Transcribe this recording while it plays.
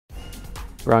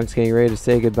Bronx getting ready to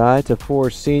say goodbye to 4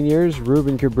 seniors: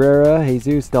 Ruben Cabrera,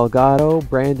 Jesus Delgado,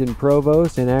 Brandon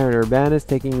Provost, and Aaron Urbanus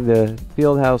taking the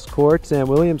Fieldhouse courts. And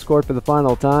Williams scored for the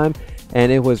final time,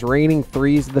 and it was raining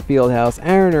threes at the Fieldhouse.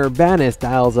 Aaron Urbanus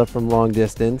dials up from long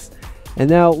distance. And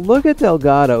now look at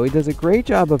Delgado. He does a great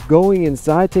job of going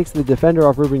inside, takes the defender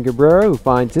off Ruben Cabrera, who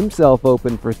finds himself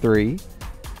open for 3.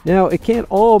 Now, it can't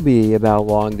all be about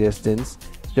long distance.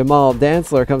 Jamal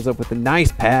Dantzler comes up with a nice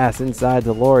pass inside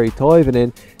to Lauri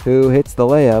Toivonen, who hits the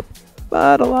layup.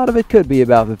 But a lot of it could be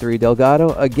about the 3.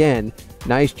 Delgado, again,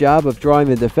 nice job of drawing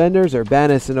the defenders.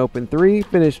 Urbanus an open 3,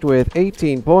 finished with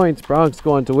 18 points. Bronx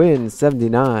going to win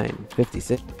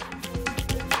 79-56.